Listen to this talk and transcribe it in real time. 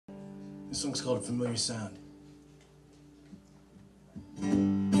This song's called A Familiar Sound.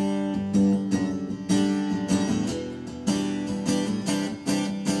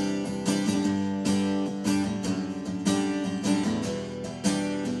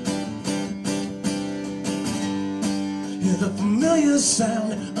 Hear the familiar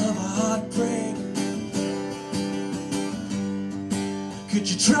sound of a heartbreak. Could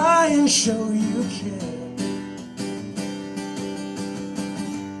you try and show you care?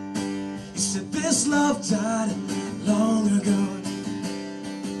 You said this love died long ago,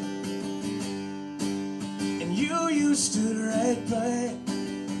 and you stood right by.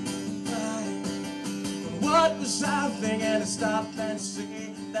 What was I thinking to stop and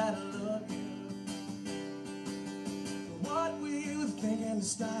say that I love you? What were you thinking to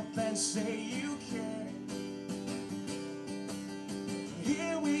stop and say you care?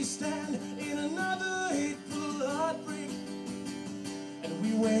 Here we stand in another hateful heartbreak, and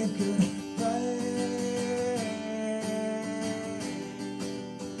we wave goodbye.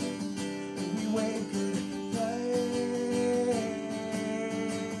 And we wave goodbye.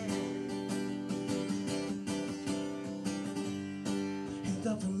 Hear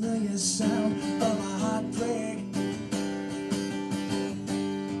the familiar sound of a heartbreak,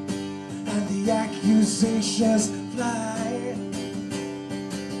 and the accusations fly.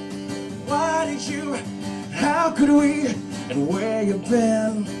 Why did you, how could we, and where you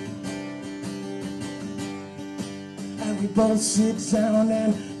been? And we both sit down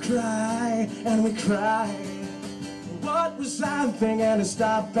and cry, and we cry. What was I thinking to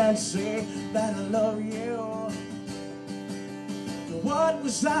stop and say that I love you? What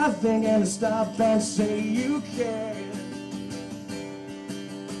was I thinking to stop and say you care?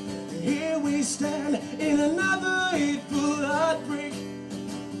 Here we stand in another hateful heartbreak,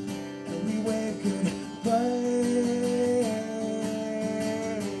 and we wave goodbye.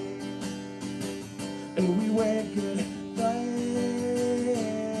 And we wave goodbye.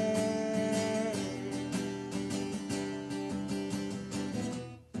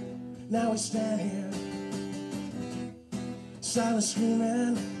 Now we stand here, silent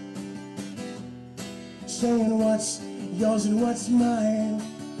screaming, saying what's yours and what's mine.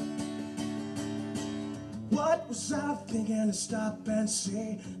 What was I thinking to stop and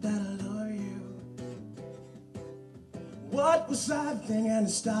say that I love you? What was I thinking to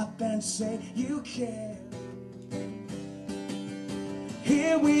stop and say you care?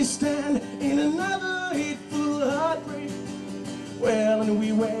 Here we stand in another hateful heartbreak, well, and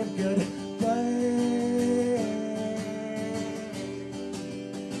we wave goodbye.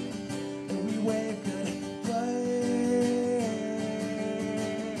 And we wave goodbye.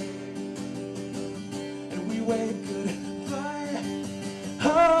 And we wave goodbye. Oh,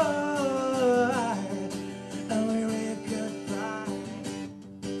 and we wave goodbye.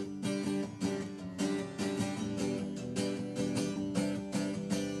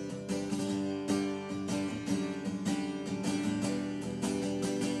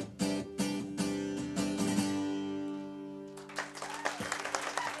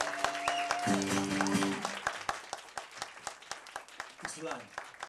 Thanks a lot.